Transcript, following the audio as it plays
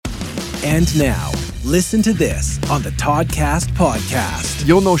And now, listen to this on the Toddcast podcast.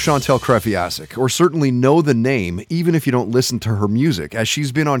 You'll know Chantal Krefiasik, or certainly know the name, even if you don't listen to her music, as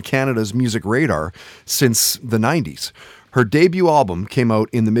she's been on Canada's music radar since the 90s. Her debut album came out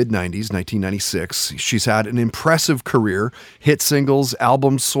in the mid-90s, 1996. She's had an impressive career, hit singles,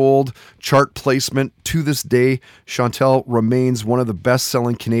 albums sold, chart placement. To this day, Chantal remains one of the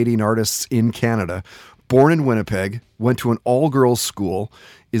best-selling Canadian artists in Canada. Born in Winnipeg, went to an all-girls school,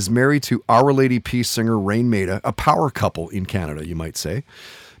 is married to Our Lady Peace singer Rain Maida, a power couple in Canada, you might say.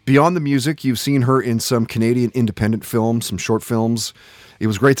 Beyond the music, you've seen her in some Canadian independent films, some short films. It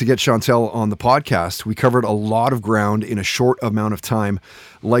was great to get Chantal on the podcast. We covered a lot of ground in a short amount of time,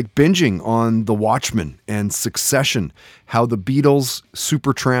 like binging on The Watchmen and Succession, how the Beatles,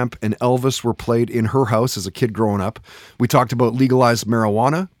 Supertramp, and Elvis were played in her house as a kid growing up. We talked about legalized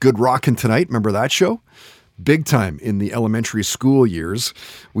marijuana, Good Rockin' Tonight, remember that show? Big time in the elementary school years.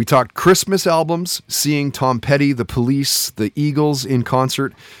 We talked Christmas albums, seeing Tom Petty, The Police, the Eagles in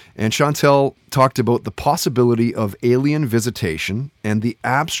concert, and Chantal talked about the possibility of alien visitation and the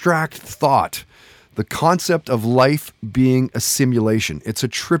abstract thought, the concept of life being a simulation. It's a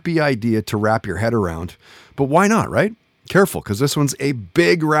trippy idea to wrap your head around, but why not, right? Careful, because this one's a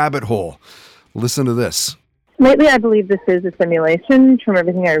big rabbit hole. Listen to this. Lately, I believe this is a simulation. From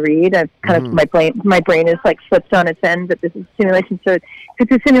everything I read, I've kind of my brain is like flipped on its end. That this is a simulation. So if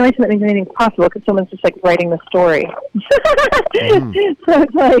it's a simulation, that means anything's possible because someone's just like writing the story. So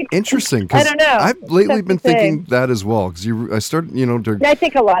it's like interesting. I don't know. I've lately been thinking that as well. Because I started, I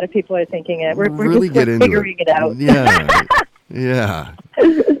think a lot of people are thinking it. We're really just figuring it out. Yeah.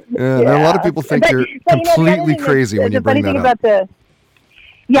 A lot of people think you're completely crazy when you bring that up.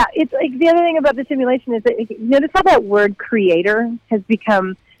 Yeah, it's like the other thing about the simulation is that notice how that word creator has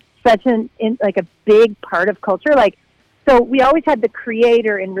become such a big part of culture. Like, so we always had the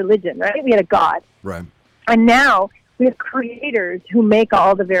creator in religion, right? We had a God. Right. And now we have creators who make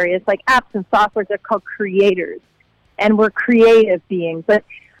all the various like apps and softwares. They're called creators. And we're creative beings. But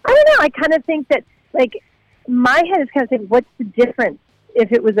I don't know, I kind of think that like my head is kind of saying, what's the difference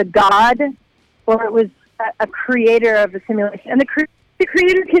if it was a God or it was a creator of a simulation? And the creator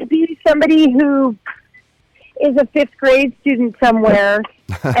could be somebody who is a fifth grade student somewhere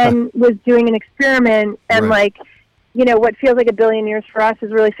and was doing an experiment and what feels like a billion years for us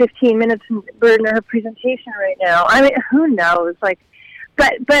is really 15 minutes and we're in her presentation right now. I mean, who knows? Like,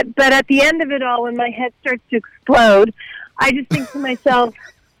 but at the end of it all, when my head starts to explode, I just think to myself,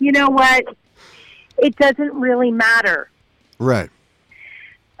 you know what? It doesn't really matter. Right.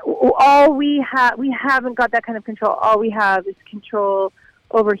 All we haven't got that kind of control. All we have is control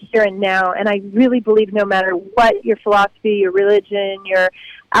over here and now. And I really believe no matter what your philosophy, your religion, your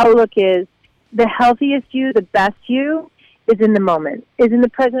outlook is, the healthiest you, the best you is in the moment, is in the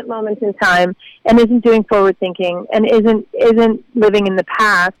present moment in time, and isn't doing forward thinking, and isn't living in the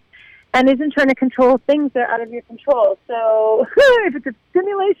past, and isn't trying to control things that are out of your control. So if it's a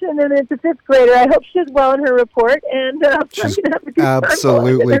simulation and it's a fifth grader, I hope she does well in her report. And she's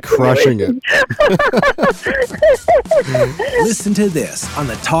absolutely crushing it. Listen to This on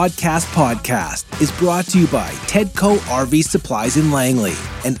the Toddcast podcast is brought to you by Tedco RV Supplies in Langley,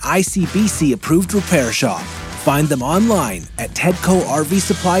 an ICBC-approved repair shop. Find them online at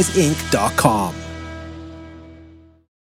tedcorvsuppliesinc.com.